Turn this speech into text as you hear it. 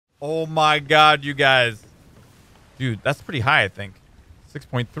Oh my God, you guys. Dude, that's pretty high, I think.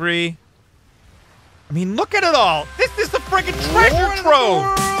 6.3. I mean, look at it all. This is a friggin' treasure trove.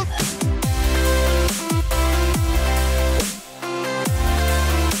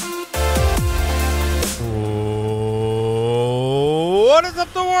 What is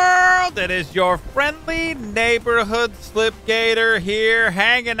up, the world? It is your friendly neighborhood Slipgator here,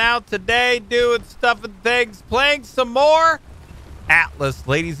 hanging out today, doing stuff and things, playing some more Atlas.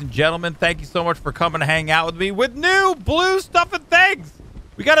 Ladies and gentlemen, thank you so much for coming to hang out with me with new blue stuff and things.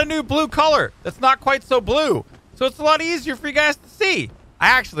 We got a new blue color that's not quite so blue, so it's a lot easier for you guys to see. I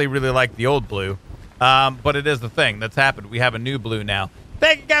actually really like the old blue, but it is the thing that's happened. We have a new blue now.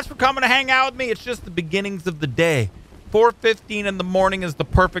 Thank you guys for coming to hang out with me. It's just the beginnings of the day. 4:15 in the morning is the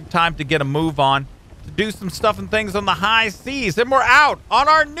perfect time to get a move on, to do some stuff and things on the high seas. And we're out on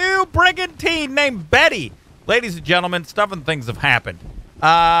our new brigantine named Betty. Ladies and gentlemen, stuff and things have happened.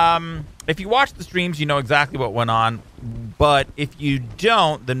 If you watch the streams, you know exactly what went on. But if you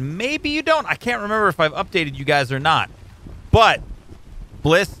don't, then maybe you don't. I can't remember if I've updated you guys or not. But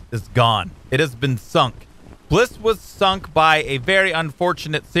Bliss is gone. It has been sunk. Bliss was sunk by a very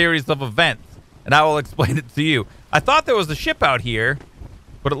unfortunate series of events. And I will explain it to you. I thought there was a ship out here,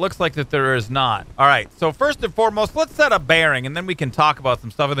 but it looks like that there is not. All right, so first and foremost, let's set a bearing, and then we can talk about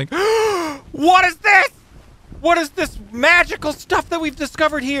some stuff and think, what is this? What is this magical stuff that we've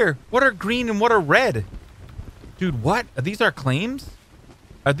discovered here? What are green and what are red? Dude, what? Are these our claims?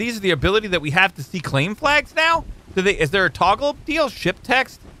 Are these the ability that we have to see claim flags now? Is there a toggle deal? Ship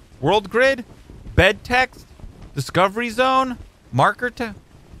text? World grid? Bed text? Discovery zone? Marker text?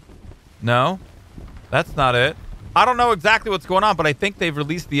 No, that's not it. I don't know exactly what's going on, but I think they've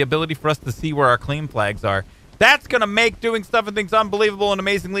released the ability for us to see where our claim flags are. That's going to make doing stuff and things unbelievable and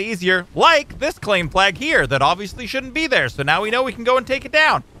amazingly easier, like this claim flag here that obviously shouldn't be there. So now we know we can go and take it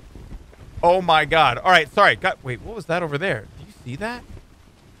down. Oh, my God. All right, sorry. Wait, what was that over there? Do you see that?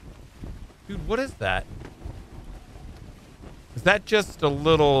 Dude, what is that? Is that just a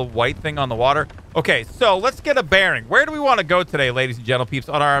little white thing on the water? Okay, so let's get a bearing. Where do we want to go today, ladies and gentle peeps,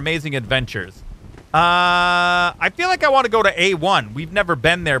 on our amazing adventures? I feel like I want to go to A1. We've never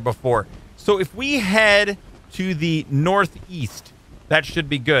been there before. So if we head to the northeast, that should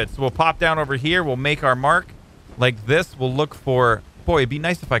be good. So we'll pop down over here. We'll make our mark like this. We'll look for... Boy, it'd be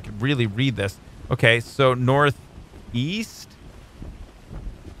nice if I could really read this. Okay, so northeast.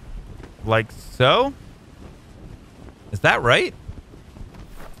 Like so. Is that right?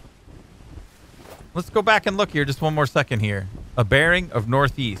 Let's go back and look here just one more second here. A bearing of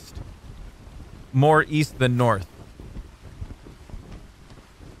northeast. More east than north.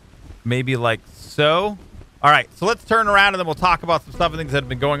 Maybe like so. All right, so let's turn around and then we'll talk about some stuff and things that have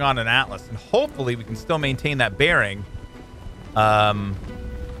been going on in Atlas. And hopefully we can still maintain that bearing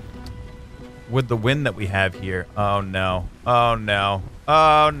with the wind that we have here. Oh, no. Oh, no.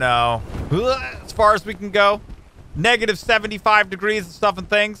 Oh, no. As far as we can go. Negative 75 degrees and stuff and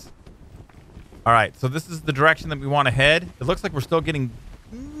things. All right, so this is the direction that we want to head. It looks like we're still getting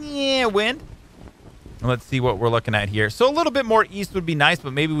wind. Let's see what we're looking at here. So a little bit more east would be nice,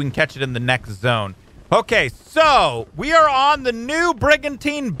 but maybe we can catch it in the next zone. Okay, so we are on the new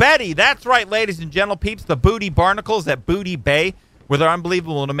brigantine Betty. That's right, ladies and gentle peeps. The Booty Barnacles at Booty Bay with our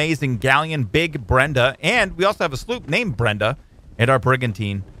unbelievable and amazing galleon, Big Brenda. And we also have a sloop named Brenda and our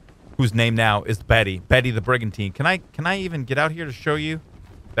brigantine, whose name now is Betty. Betty the Brigantine. Can I even get out here to show you?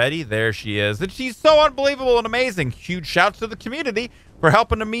 Betty, there she is. And she's so unbelievable and amazing. Huge shouts to the community for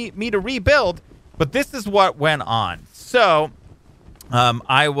helping me to rebuild. But this is what went on. So,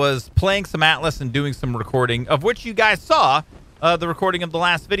 I was playing some Atlas and doing some recording, of which you guys saw the recording of the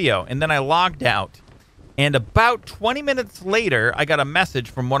last video. And then I logged out. And about 20 minutes later, I got a message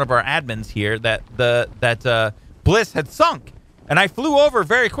from one of our admins here that Bliss had sunk. And I flew over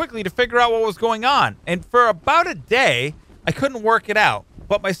very quickly to figure out what was going on. And for about a day, I couldn't work it out.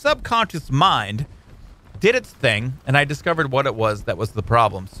 But my subconscious mind did its thing, and I discovered what it was that was the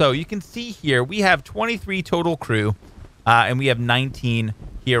problem. So you can see here, we have 23 total crew, and we have 19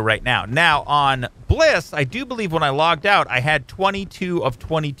 here right now. Now, on Bliss, I do believe when I logged out, I had 22 of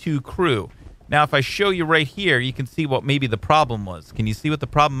 22 crew. Now, if I show you right here, you can see what maybe the problem was. Can you see what the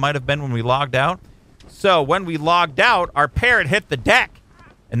problem might have been when we logged out? So when we logged out, our parrot hit the deck,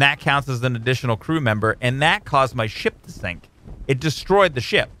 and that counts as an additional crew member, and that caused my ship to sink. It destroyed the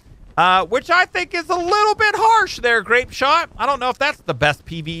ship. Which I think is a little bit harsh there, Grape Shot. I don't know if that's the best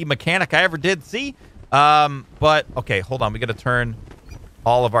PvE mechanic I ever did see. But, okay, hold on. We got to turn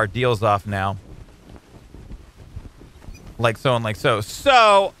all of our deals off now. Like so and like so.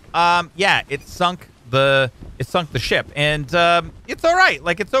 So, yeah, it sunk it sunk the ship. And it's all right.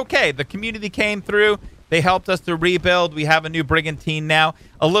 Like, it's okay. The community came through. They helped us to rebuild. We have a new brigantine now.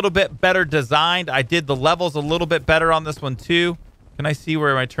 A little bit better designed. I did the levels a little bit better on this one, too. Can I see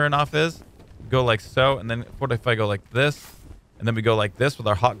where my turnoff is? Go like so. And then what if I go like this? And then we go like this with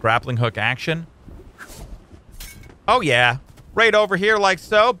our hot grappling hook action. Oh, yeah. Right over here like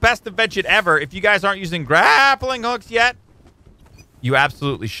so. Best invention ever. If you guys aren't using grappling hooks yet, you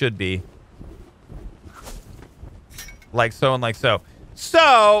absolutely should be. Like so and like so.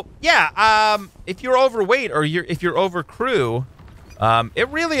 So, yeah, if you're overweight or if you're over crew, it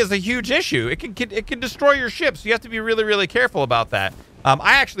really is a huge issue. It can destroy your ship, so you have to be really, really careful about that.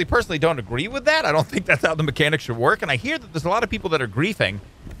 I actually personally don't agree with that. I don't think that's how the mechanics should work, and I hear that there's a lot of people that are griefing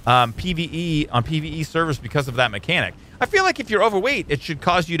PvE on PvE servers because of that mechanic. I feel like if you're overweight, it should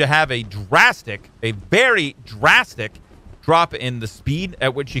cause you to have a very drastic drop in the speed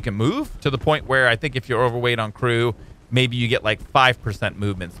at which you can move, to the point where I think if you're overweight on crew, maybe you get like 5%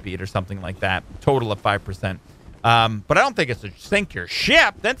 movement speed or something like that. Total of 5%. But I don't think it's to sink your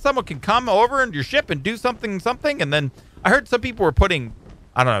ship. Then someone can come over into your ship and do something. And then I heard some people were putting,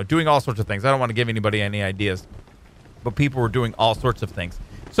 I don't know, doing all sorts of things. I don't want to give anybody any ideas. But people were doing all sorts of things.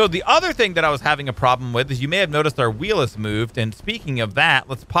 So the other thing that I was having a problem with is you may have noticed our wheel is moved. And speaking of that,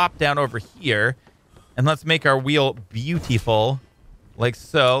 let's pop down over here. And let's make our wheel beautiful. Like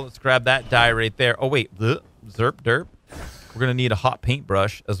so. Let's grab that die right there. Oh, wait. Zerp, derp. We're going to need a hot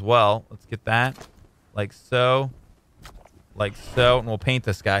paintbrush as well. Let's get that. Like so. Like so. And we'll paint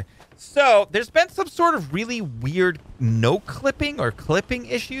this guy. So, there's been some sort of really weird no-clipping or clipping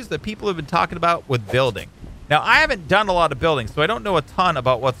issues that people have been talking about with building. Now, I haven't done a lot of building, so I don't know a ton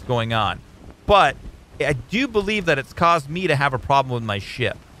about what's going on. But I do believe that it's caused me to have a problem with my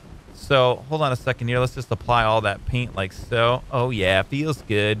ship. So, hold on a second here. Let's just apply all that paint like so. Oh, yeah. Feels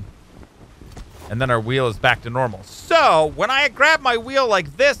good. And then our wheel is back to normal. So, when I grab my wheel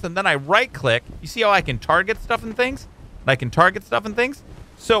like this and then I right-click, you see how I can target stuff and things?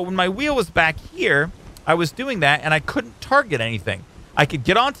 So, when my wheel was back here, I was doing that, and I couldn't target anything. I could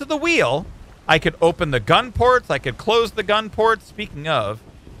get onto the wheel. I could open the gun ports. I could close the gun ports. Speaking of,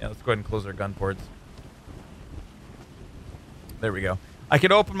 yeah, let's go ahead and close our gun ports. There we go. I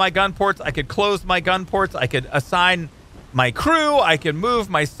could open my gun ports. I could close my gun ports. I could assign my crew. I could move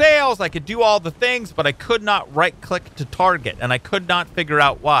my sails. I could do all the things, but I could not right-click to target, and I could not figure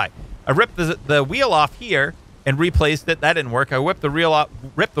out why. I ripped the wheel off here and replaced it. That didn't work. I ripped the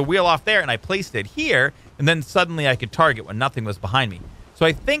wheel off there, and I placed it here, and then suddenly I could target when nothing was behind me. So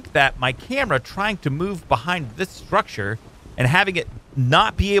I think that my camera trying to move behind this structure and having it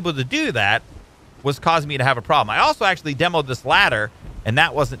not be able to do that was causing me to have a problem. I also actually demoed this ladder, and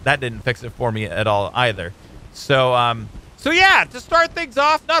that didn't fix it for me at all either. So yeah, to start things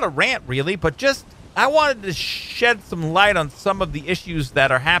off, not a rant really, but just I wanted to shed some light on some of the issues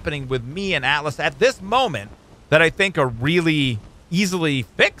that are happening with me and Atlas at this moment that I think are really easily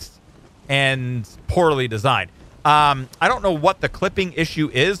fixed and poorly designed. I don't know what the clipping issue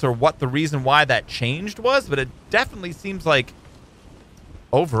is or what the reason why that changed was, but it definitely seems like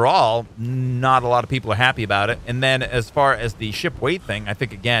overall, not a lot of people are happy about it. And then as far as the ship weight thing, I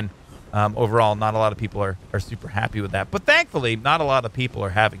think, again, overall, not a lot of people are super happy with that. But thankfully, not a lot of people are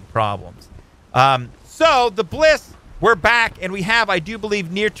having problems. So the Bliss, we're back, and we have, I do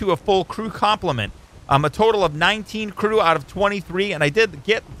believe, near to a full crew complement. A total of 19 crew out of 23, and I did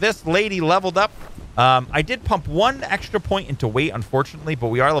get this lady leveled up. I did pump one extra point into weight, unfortunately, but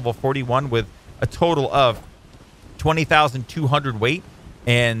we are level 41 with a total of 20,200 weight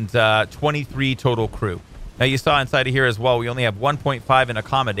and 23 total crew. Now, you saw inside of here as well, we only have 1.5 in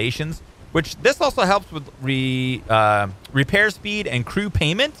accommodations, which this also helps with repair speed and crew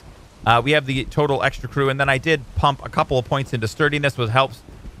payment. We have the total extra crew, and then I did pump a couple of points into sturdiness, which helps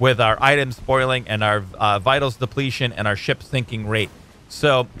with our items spoiling and our vitals depletion and our ship sinking rate.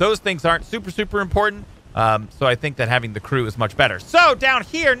 So those things aren't super important. So I think that having the crew is much better. So down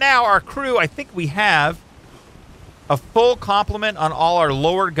here now, our crew, I think we have a full complement on all our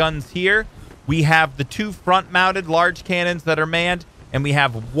lower guns here. We have the 2 front-mounted large cannons that are manned, and we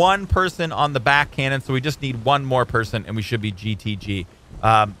have 1 person on the back cannon. So we just need 1 more person, and we should be GTG.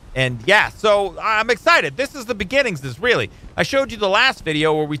 And yeah, so I'm excited. This is the beginnings, really. I showed you the last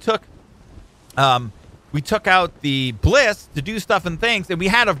video where we took out the Bliss to do stuff and things, and we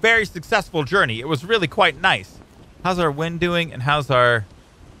had a very successful journey. It was really quite nice. How's our wind doing, and how's our...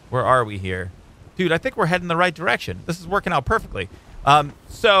 Where are we here? Dude, I think we're heading the right direction. This is working out perfectly.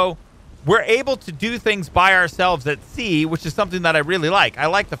 So we're able to do things by ourselves at sea, which is something that I really like. I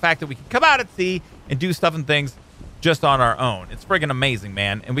like the fact that we can come out at sea and do stuff and things just on our own. It's friggin' amazing,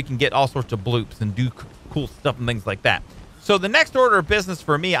 man. And we can get all sorts of bloops and do cool stuff and things like that. So the next order of business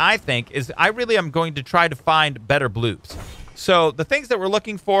for me, I think, is I really am going to try to find better bloops. So the things that we're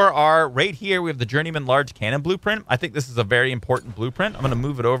looking for are right here. We have the Journeyman Large Cannon blueprint. I think this is a very important blueprint. I'm going to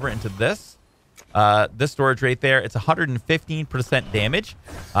move it over into this storage right there. It's 115% damage.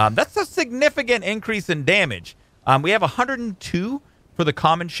 That's a significant increase in damage. We have 102 for the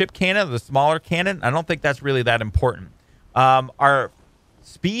common ship cannon, the smaller cannon. I don't think that's really that important. Our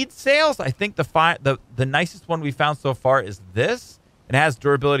speed sails, I think the nicest one we found so far is this. It has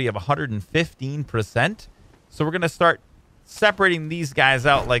durability of 115%. So we're going to start separating these guys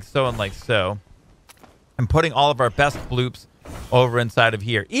out like so and like so, and putting all of our best bloops over inside of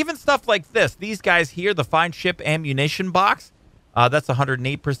here. Even stuff like this, these guys here, the fine ship ammunition box, that's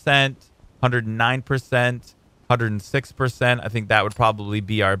 108%, 109%, 106%. I think that would probably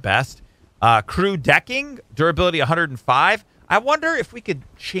be our best. Crew decking, durability 105. I wonder if we could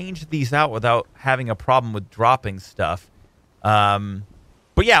change these out without having a problem with dropping stuff.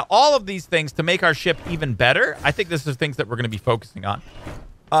 But yeah, all of these things to make our ship even better. I think this is things that we're going to be focusing on.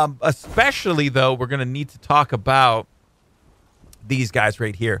 Especially, though, we're going to need to talk about these guys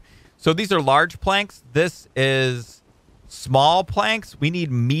right here. So these are large planks. This is small planks. We need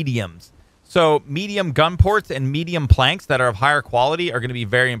mediums. So medium gun ports and medium planks that are of higher quality are going to be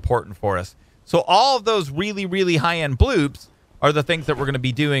very important for us. So all of those really, really high-end bloops are the things that we're going to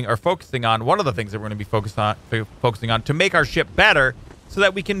be doing or focusing on. One of the things that we're going to be focusing on to make our ship better, so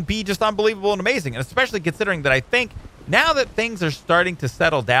that we can be just unbelievable and amazing. And especially considering that I think now that things are starting to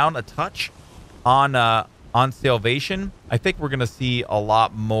settle down a touch on Salvation, I think we're going to see a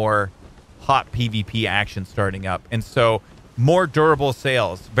lot more hot PvP action starting up. And so more durable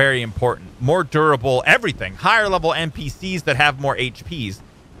sails, very important. More durable everything. Higher level NPCs that have more HPs.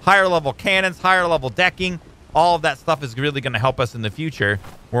 Higher level cannons, higher level decking. All of that stuff is really going to help us in the future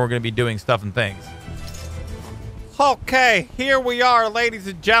when we're going to be doing stuff and things. Okay, here we are, ladies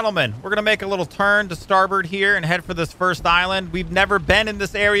and gentlemen. We're going to make a little turn to starboard here and head for this first island. We've never been in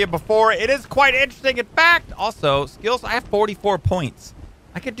this area before. It is quite interesting. In fact, also, skills, I have 44 points.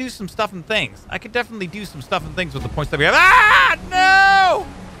 I could do some stuff and things. I could definitely do some stuff and things with the points that we have. Ah, no!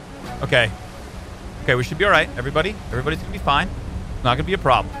 Okay. Okay, we should be all right, everybody. Everybody's going to be fine. It's not going to be a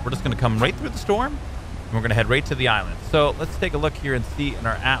problem. We're just going to come right through the storm, and we're going to head right to the island. So let's take a look here and see in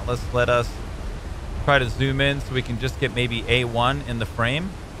our atlas. Let us try to zoom in so we can just get maybe A1 in the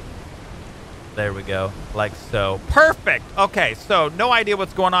frame. There we go, like so. Perfect. Okay, so no idea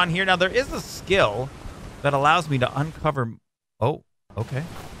what's going on here. Now, there is a skill that allows me to uncover... Oh, okay.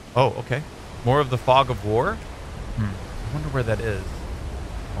 Oh, okay. More of the fog of war. I wonder where that is.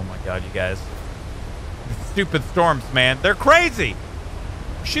 Oh, my God, you guys. These stupid storms, man. They're crazy.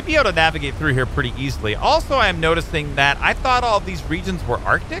 We should be able to navigate through here pretty easily. Also, I am noticing that I thought all of these regions were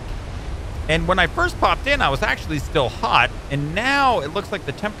Arctic. And when I first popped in, I was actually still hot. And now it looks like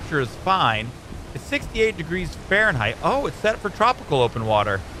the temperature is fine. It's 68 degrees Fahrenheit. Oh, it's set for tropical open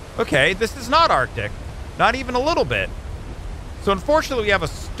water. Okay, this is not Arctic. Not even a little bit. So unfortunately, we have a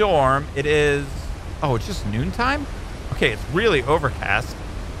storm. It is... Oh, it's just noontime? Okay, it's really overcast.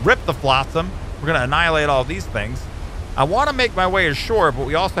 Rip the flotsam. We're going to annihilate all these things. I want to make my way ashore, but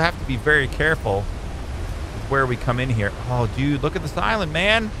we also have to be very careful with where we come in here. Oh, dude, look at this island,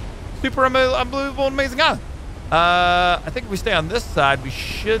 man. Super unbelievable, amazing island. I think if we stay on this side, we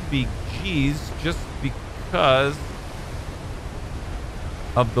should be G's just because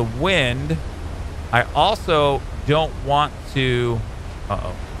of the wind. I also don't want to...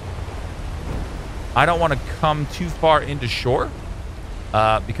 I don't want to come too far into shore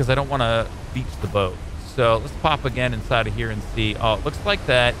because I don't want to beach the boat. So let's pop again inside of here and see. Oh, it looks like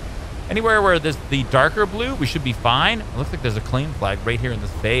that anywhere where there's the darker blue, we should be fine. It looks like there's a claim flag right here in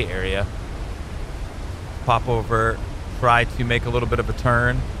this bay area. Pop over, try to make a little bit of a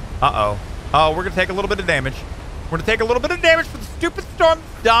turn. Uh-oh. Oh, we're going to take a little bit of damage. We're going to take a little bit of damage for the stupid storm.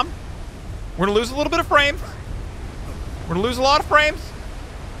 Dumb. We're going to lose a little bit of frames. We're going to lose a lot of frames.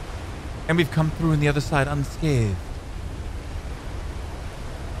 And we've come through on the other side unscathed.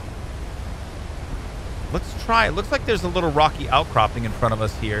 Let's try. It looks like there's a little rocky outcropping in front of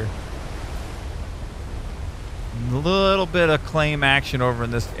us here. A little bit of claim action over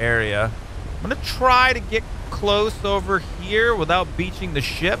in this area. I'm going to try to get close over here without beaching the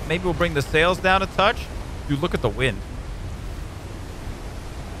ship. Maybe we'll bring the sails down a touch. Dude, look at the wind.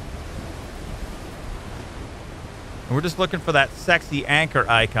 And we're just looking for that sexy anchor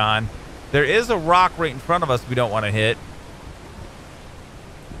icon. There is a rock right in front of us we don't want to hit.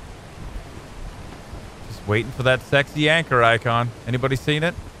 Just waiting for that sexy anchor icon. Anybody seen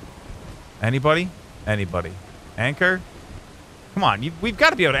it? Anybody? Anybody? Anchor? Come on, we've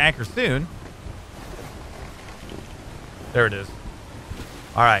got to be able to anchor soon. There it is.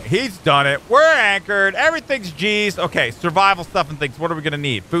 All right, he's done it. We're anchored. Everything's G's. Okay, survival stuff and things. What are we going to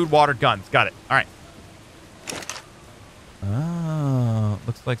need? Food, water, guns. Got it. All right. Oh,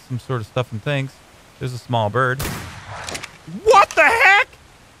 looks like some sort of stuff and things. There's a small bird. What the heck?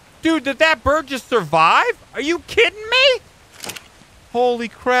 Dude, did that bird just survive? Are you kidding me? Holy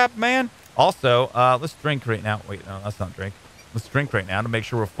crap, man. Also, let's drink right now. Wait, no, let's not drink. Let's drink right now to make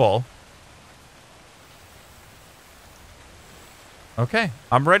sure we're full. Okay,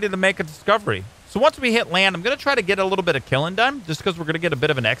 I'm ready to make a discovery. So once we hit land, I'm going to try to get a little bit of killing done, just because we're going to get a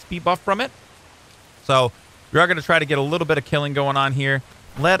bit of an XP buff from it. So we are going to try to get a little bit of killing going on here.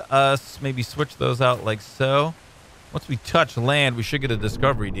 Let us maybe switch those out like so. Once we touch land, we should get a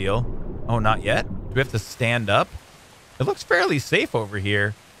discovery deal. Oh, not yet? Do we have to stand up? It looks fairly safe over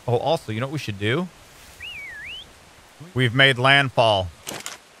here. Oh, also, you know what we should do? We've made landfall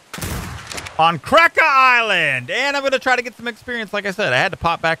on Kreka Island, and I'm going to try to get some experience. Like I said, I had to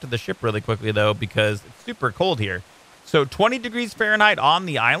pop back to the ship really quickly, though, because it's super cold here. So 20 degrees Fahrenheit on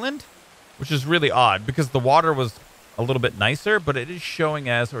the island, which is really odd because the water was a little bit nicer, but it is showing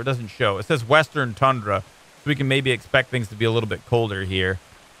as, or it doesn't show. It says Western Tundra, so we can maybe expect things to be a little bit colder here.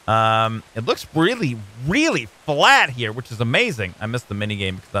 It looks really, really flat here, which is amazing. I missed the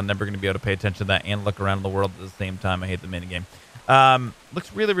minigame because I'm never going to be able to pay attention to that and look around the world at the same time. I hate the minigame.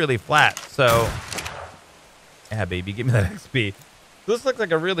 Looks really, really flat. So, yeah, baby, give me that XP. This looks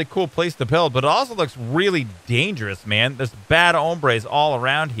like a really cool place to build, but it also looks really dangerous, man. There's bad hombres all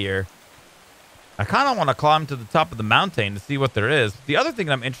around here. I kind of want to climb to the top of the mountain to see what there is. The other thing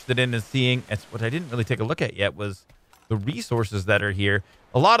I'm interested in is seeing, what I didn't really take a look at yet, was the resources that are here.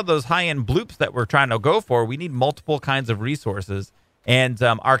 A lot of those high-end bloops that we're trying to go for, we need multiple kinds of resources. And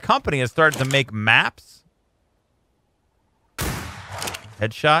our company has started to make maps.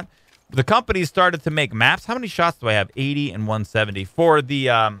 Headshot. The company started to make maps. How many shots do I have? 80 and 170 for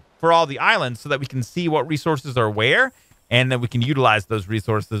the for all the islands, so that we can see what resources are where, and then we can utilize those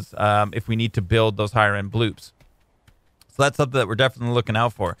resources if we need to build those higher-end bloops. So that's something that we're definitely looking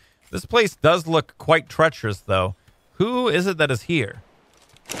out for. This place does look quite treacherous, though. Who is it that is here?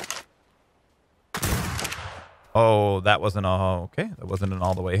 Oh, that wasn't okay. That wasn't an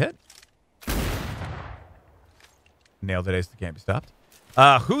all-the-way hit. Nailed it, ace. Can't be stopped.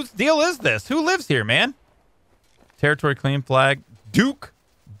 Whose deal is this? Who lives here, man? Territory claim flag. Duke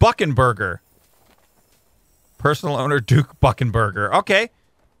Buckenberger. Personal owner Duke Buckenberger. Okay.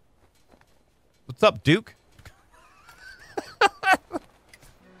 What's up, Duke? And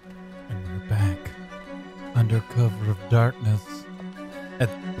we're back. Under cover of darkness. At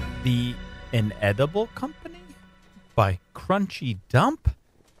the Inedible Company? By Crunchy Dump?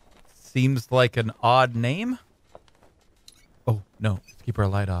 Seems like an odd name. Oh, no. Let's keep our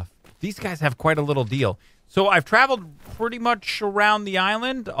light off. These guys have quite a little deal. So I've traveled pretty much around the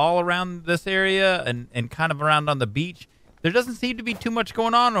island, all around this area, and kind of around on the beach. There doesn't seem to be too much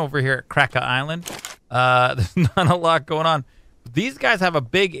going on over here at Kreka Island. There's not a lot going on. These guys have a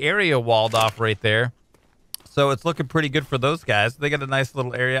big area walled off right there. So it's looking pretty good for those guys. They got a nice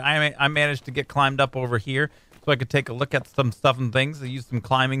little area. I managed to get climbed up over here so I could take a look at some stuff and things. I used some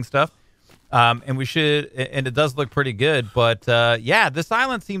climbing stuff. And it does look pretty good. But, yeah, this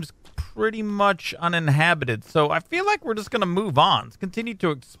island seems pretty much uninhabited. So I feel like we're just going to move on. Let's continue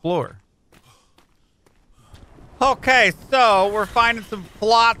to explore. Okay, so we're finding some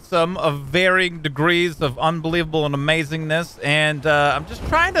flotsam of varying degrees of unbelievable and amazingness. And I'm just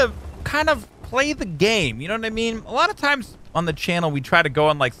trying to kind of play the game. You know what I mean? A lot of times on the channel, we try to go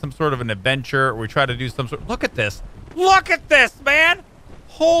on like some sort of an adventure, or we try to do some sort. Look at this. Look at this, man.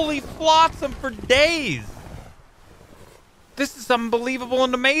 Holy flotsam for days. This is unbelievable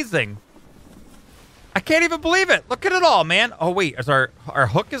and amazing. I can't even believe it. Look at it all, man. Oh, wait. Is our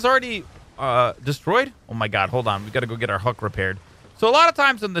hook is already destroyed? Oh, my God. Hold on. We got to go get our hook repaired. So a lot of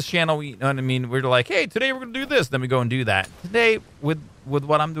times on this channel, you know what I mean? We're like, hey, today we're going to do this. Then we go and do that. Today, with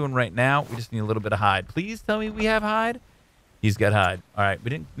what I'm doing right now, we just need a little bit of hide. Please tell me we have hide. He's got hide. All right. We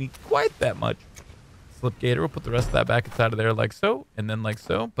didn't need quite that much. Slip gator. We'll put the rest of that back inside of there like so, and then like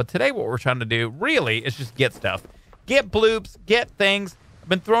so. But today what we're trying to do really is just get stuff. Get bloops, get things. I've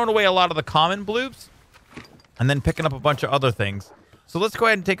been throwing away a lot of the common bloops and then picking up a bunch of other things. So let's go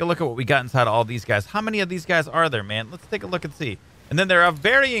ahead and take a look at what we got inside of all these guys. How many of these guys are there, man? Let's take a look and see. And then there are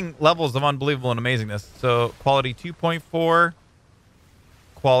varying levels of unbelievable and amazingness. So quality 2.4,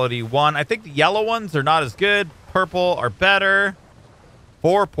 quality 1. I think the yellow ones are not as good. Purple are better.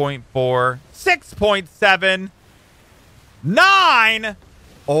 4.4, 6.7, 9.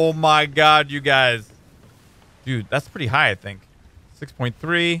 Oh my God, you guys. Dude, that's pretty high, I think.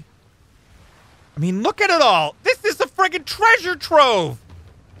 6.3. I mean, look at it all. This is a friggin' treasure trove.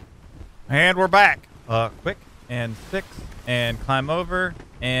 And we're back. Quick and 6 and climb over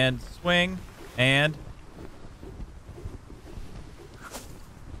and swing and...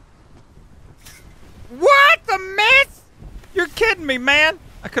 What? A miss? You're kidding me, man.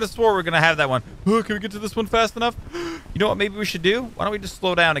 I could have swore we were going to have that one. Oh, can we get to this one fast enough? You know what maybe we should do? Why don't we just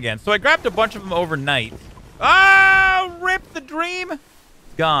slow down again? So I grabbed a bunch of them overnight. Oh, rip the dream.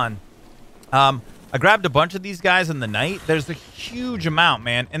 It's gone. I grabbed a bunch of these guys in the night. There's a huge amount,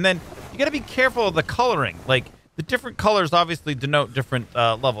 man. And then you got to be careful of the coloring. Like, the different colors obviously denote different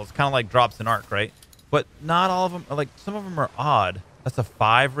levels. Kind of like drops in Ark, right? But not all of them. Like, some of them are odd. That's a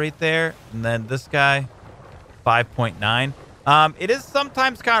 5 right there. And then this guy, 5.9. It is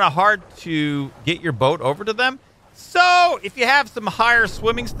sometimes kind of hard to get your boat over to them. So if you have some higher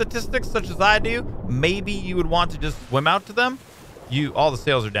swimming statistics, such as I do, maybe you would want to just swim out to them. All the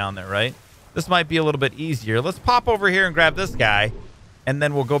sails are down there, right? This might be a little bit easier. Let's pop over here and grab this guy, and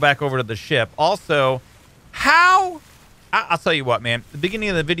then we'll go back over to the ship. Also, I'll tell you what, man. At the beginning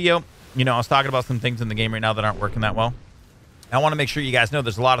of the video, you know, I was talking about some things in the game right now that aren't working that well. I want to make sure you guys know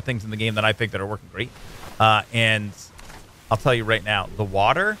there's a lot of things in the game that I think that are working great. And I'll tell you right now, the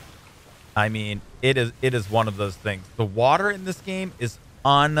water, I mean, it is one of those things. The water in this game is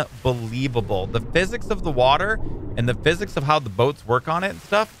unbelievable. The physics of the water and the physics of how the boats work on it and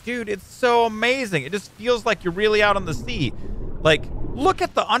stuff, dude, it's so amazing. It just feels like you're really out on the sea. Like, look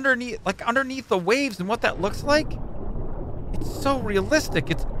at the underneath the waves and what that looks like. It's so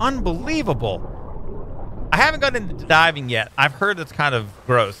realistic. It's unbelievable. I haven't gotten into diving yet. I've heard it's kind of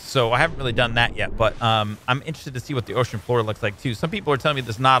gross, so I haven't really done that yet. But I'm interested to see what the ocean floor looks like, too. Some people are telling me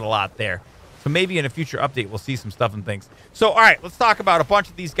there's not a lot there. So maybe in a future update, we'll see some stuff and things. So, all right, let's talk about a bunch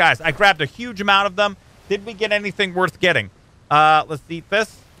of these guys. I grabbed a huge amount of them. Did we get anything worth getting? Let's eat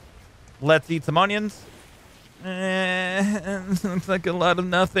this. Let's eat some onions. Looks like a lot of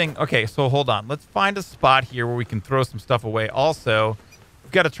nothing. Okay, so hold on. Let's find a spot here where we can throw some stuff away. Also,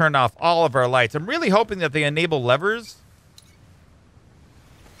 we've got to turn off all of our lights. I'm really hoping that they enable levers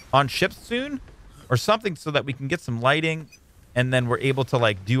on ships soon or something so that we can get some lighting and then we're able to,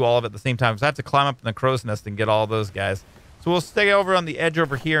 like, do all of it at the same time. So I have to climb up in the crow's nest and get all those guys. So we'll stay over on the edge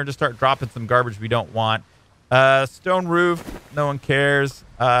over here and just start dropping some garbage we don't want. Stone roof. No one cares.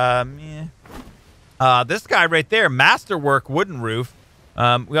 This guy right there, Masterwork wooden roof.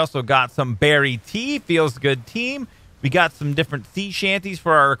 We also got some berry tea. Feels good team. We got some different sea shanties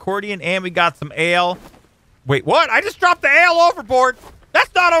for our accordion, and we got some ale. Wait, what? I just dropped the ale overboard.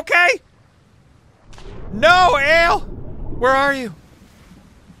 That's not okay. No, ale. Where are you?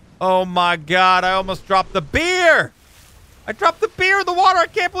 Oh, my God. I almost dropped the beer. I dropped the beer in the water. I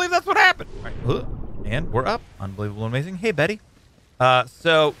can't believe that's what happened. All right. And we're up. Unbelievable, amazing. Hey, Betty.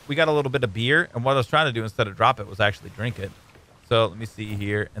 So we got a little bit of beer, and what I was trying to do instead of drop it was actually drink it. So let me see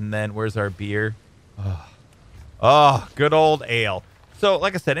here. And then where's our beer? Oh, good old ale. So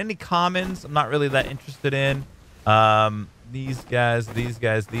like I said, any commons I'm not really that interested in. These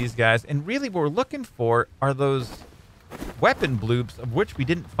guys. And really what we're looking for are those weapon bloops, of which we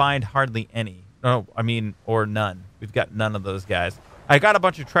didn't find hardly any. No, I mean, or none. We've got none of those guys. I got a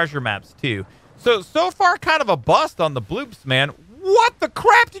bunch of treasure maps too. So far kind of a bust on the bloops, man. What the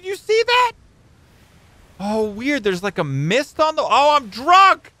crap? Did you see that? Oh, weird. There's like a mist on the... Oh, I'm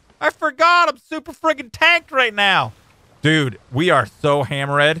drunk. I forgot. I'm super friggin' tanked right now. Dude, we are so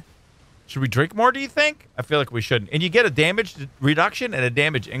hammered. Should we drink more, do you think? I feel like we shouldn't. And you get a damage reduction and a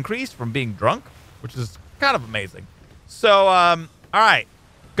damage increase from being drunk, which is kind of amazing. So, all right.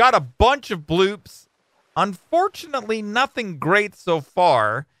 Got a bunch of bloops. Unfortunately, nothing great so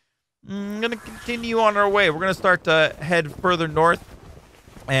far. I'm going to continue on our way. We're going to start to head further north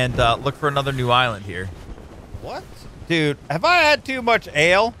and look for another new island here. What? Dude, have I had too much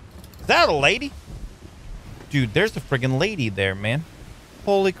ale? Is that a lady? Dude, there's a friggin' lady there, man.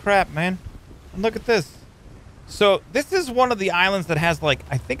 Holy crap, man. And look at this. So this is one of the islands that has, like,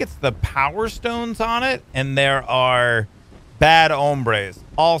 I think it's the power stones on it. And there are bad hombres.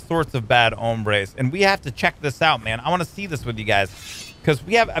 All sorts of bad hombres. And we have to check this out, man. I want to see this with you guys. Because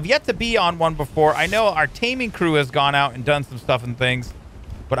I've yet to be on one before. I know our taming crew has gone out and done some stuff and things.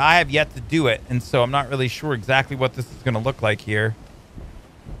 But I have yet to do it. And so I'm not really sure exactly what this is going to look like here.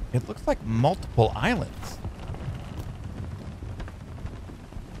 It looks like multiple islands.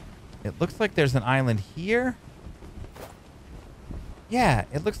 It looks like there's an island here. Yeah,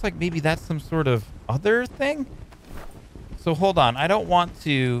 it looks like maybe that's some sort of other thing. So hold on. I don't want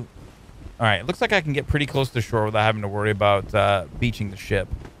to... All right, it looks like I can get pretty close to shore without having to worry about beaching the ship.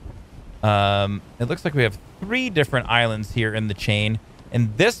 It looks like we have 3 different islands here in the chain.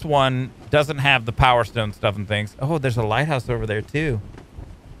 And this one doesn't have the power stone stuff and things. Oh, there's a lighthouse over there too.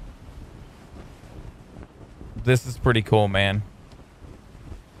 This is pretty cool, man.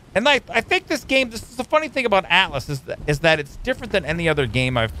 And I think this game, this is the funny thing about Atlas, is that it's different than any other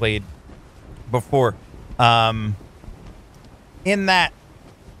game I've played before. In that,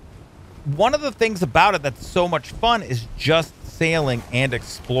 one of the things about it that's so much fun is just sailing and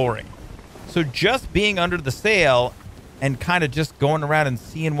exploring. So just being under the sail and kind of just going around and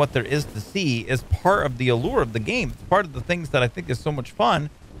seeing what there is to see is part of the allure of the game. It's part of the things that I think is so much fun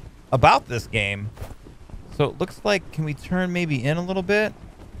about this game. So it looks like, can we turn maybe in a little bit?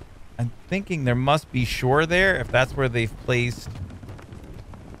 I'm thinking there must be shore there if that's where they've placed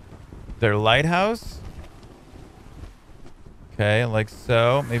their lighthouse. Okay, like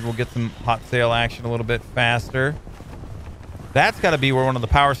so. Maybe we'll get some hot sail action a little bit faster. That's got to be where one of the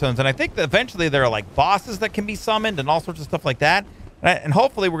power stones. And I think that eventually there are like bosses that can be summoned and all sorts of stuff like that. And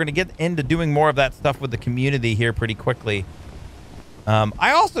hopefully we're going to get into doing more of that stuff with the community here pretty quickly.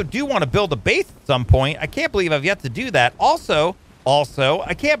 I also do want to build a base at some point. I can't believe I've yet to do that. Also,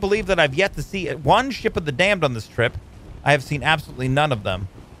 I can't believe that I've yet to see one Ship of the Damned on this trip. I have seen absolutely none of them.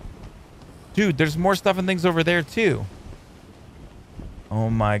 Dude, there's more stuff and things over there too. Oh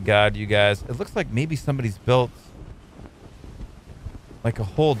my God, you guys. It looks like maybe somebody's built like a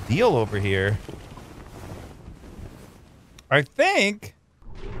whole deal over here. I think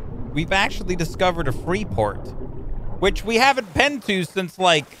we've actually discovered a Freeport, which we haven't been to since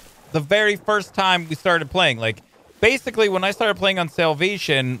like the very first time we started playing. Like basically when I started playing on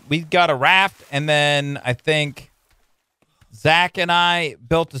Salvation, we got a raft, and then I think Zach and I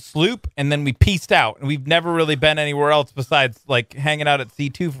built a sloop, and then we peaced out, and we've never really been anywhere else besides like hanging out at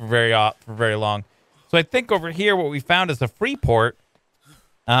C2 for very long. So I think over here what we found is a Freeport.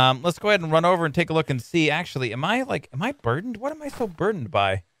 Let's go ahead and run over and take a look and see. Actually, am I burdened? What am I so burdened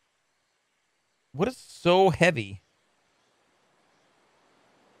by? What is so heavy?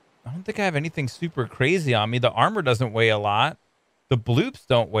 I don't think I have anything super crazy on me. The armor doesn't weigh a lot. The bloops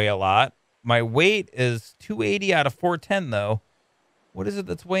don't weigh a lot. My weight is 280 out of 410, though. What is it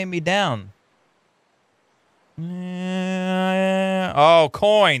that's weighing me down? Oh,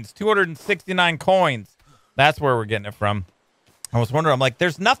 coins. 269 coins. That's where we're getting it from. I was wondering, I'm like,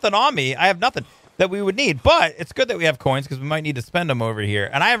 there's nothing on me. I have nothing that we would need. But it's good that we have coins because we might need to spend them over here.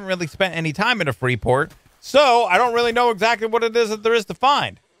 And I haven't really spent any time in a Freeport, so I don't really know exactly what it is that there is to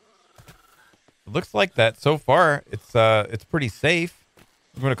find. It looks like that so far. It's pretty safe.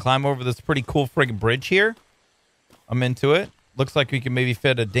 We're going to climb over this pretty cool friggin' bridge here. I'm into it. Looks like we can maybe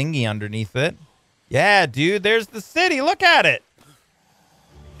fit a dinghy underneath it. Yeah, dude, there's the city. Look at it.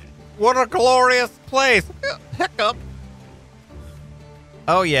 What a glorious place. Hiccup.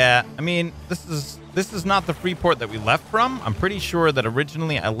 Oh, yeah. I mean, this is not the Freeport that we left from. I'm pretty sure that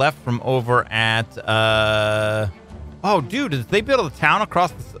originally I left from over at... Oh, dude, did they build a town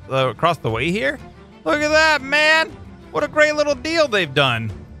across the way here? Look at that, man. What a great little deal they've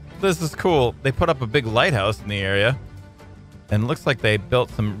done. This is cool. They put up a big lighthouse in the area. And it looks like they built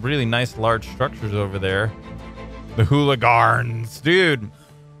some really nice large structures over there. The Hooligans. Dude.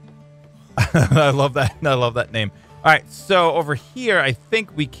 I love that. I love that name. All right, so over here, I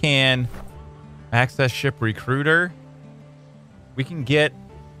think we can access ship recruiter. We can get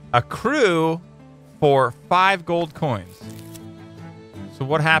a crew for 5 gold coins. So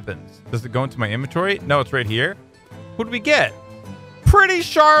what happens? Does it go into my inventory? No, it's right here. Who do we get? Pretty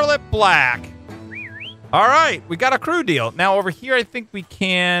Charlotte Black. All right, we got a crew deal. Now over here, I think we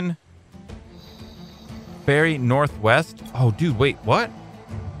can ferry northwest. Oh, dude, wait, what?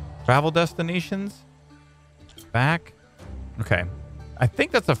 Travel destinations? Back. Okay. I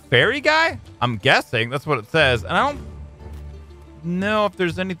think that's a ferry guy. I'm guessing that's what it says. And I don't know if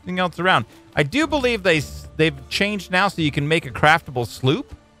there's anything else around. I do believe they've changed now so you can make a craftable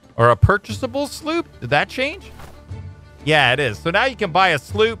sloop or a purchasable sloop. Did that change? Yeah, it is. So now you can buy a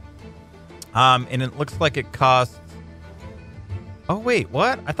sloop. And it looks like it costs... Oh, wait,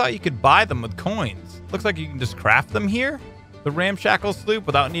 what? I thought you could buy them with coins. Looks like you can just craft them here. The ramshackle sloop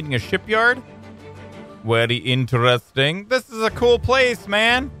without needing a shipyard. Very interesting. This is a cool place,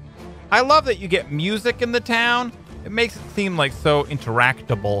 man. I love that you get music in the town. It makes it seem like so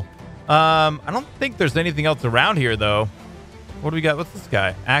interactable. I don't think there's anything else around here, though. What do we got? What's this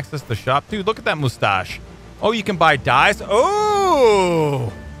guy? Access the shop. Dude, look at that mustache. Oh, you can buy dyes.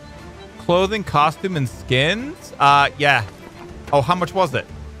 Oh! Clothing, costume, and skins? Yeah. Oh, how much was it?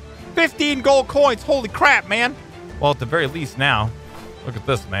 15 gold coins. Holy crap, man. Well, at the very least now. Look at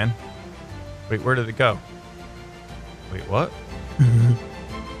this, man. Wait, where did it go? Wait, what?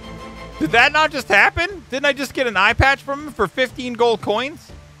 Did that not just happen? Didn't I just get an eye patch from him for 15 gold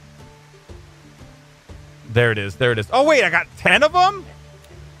coins? There it is. There it is. Oh, wait. I got 10 of them?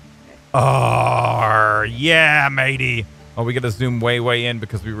 Oh, yeah, matey. Oh, we got to zoom way in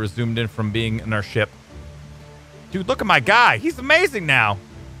because we were zoomed in from being in our ship. Dude, look at my guy. He's amazing now.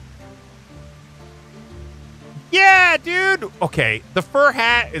 Yeah, dude. Okay, the fur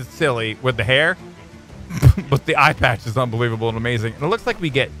hat is silly with the hair, but the eye patch is unbelievable and amazing. And it looks like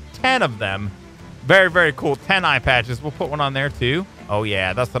we get 10 of them. Very cool. 10 eye patches. We'll put one on there too. Oh,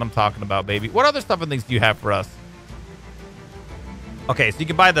 yeah, that's what I'm talking about, baby. What other stuff and things do you have for us? Okay, so you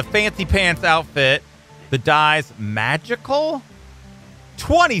can buy the fancy pants outfit. The dyes magical.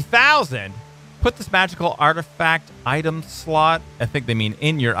 20,000. Put this magical artifact item slot. I think they mean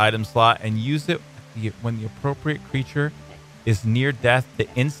in your item slot, and use it when the appropriate creature is near death to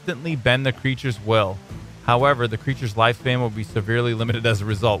instantly bend the creature's will. However, the creature's lifespan will be severely limited as a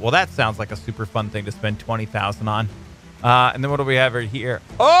result. Well, that sounds like a super fun thing to spend 20,000 on. And then what do we have right here?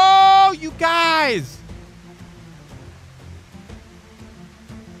 Oh, you guys!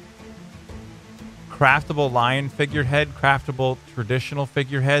 Craftable lion figurehead, craftable traditional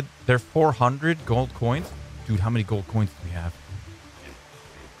figurehead. They're 400 gold coins. Dude, how many gold coins do we have?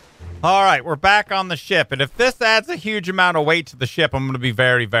 All right, we're back on the ship. And if this adds a huge amount of weight to the ship, I'm going to be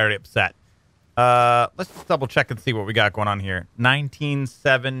very upset. Let's just double check and see what we got going on here.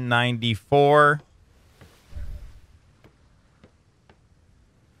 19,794.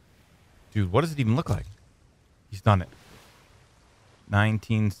 Dude, what does it even look like? He's done it.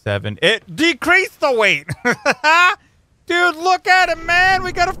 19,7. It decreased the weight. Dude, look at it, man.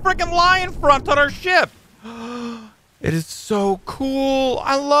 We got a freaking lion front on our ship. It is so cool.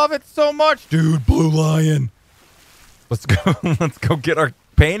 I love it so much. Dude, blue lion. Let's go. Let's go get our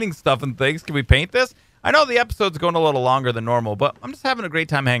painting stuff and things. Can we paint this? I know the episode's going a little longer than normal, but I'm just having a great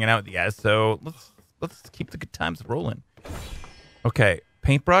time hanging out with you guys. So let's keep the good times rolling. Okay,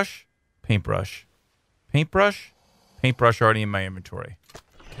 paintbrush, paintbrush, paintbrush, paintbrush already in my inventory.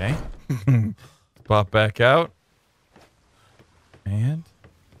 Okay. Pop back out. And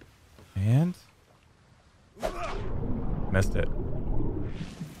missed it.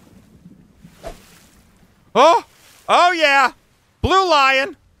 Oh yeah, blue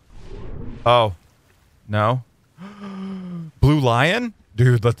lion. Oh no, blue lion,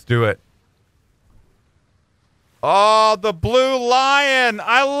 dude. Let's do it. Oh, the blue lion.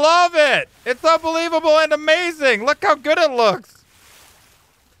 I love it. It's unbelievable and amazing. Look how good it looks.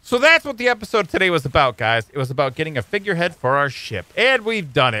 So that's what the episode today was about, guys. It was about getting a figurehead for our ship. And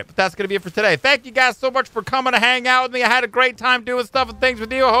we've done it. But that's going to be it for today. Thank you guys so much for coming to hang out with me. I had a great time doing stuff and things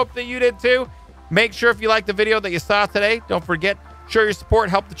with you. I hope that you did too. Make sure if you liked the video that you saw today, don't forget, show your support,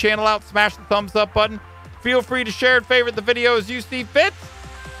 help the channel out, smash the thumbs up button. Feel free to share and favorite the video as you see fit.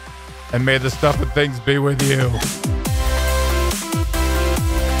 And may the stuff and things be with you.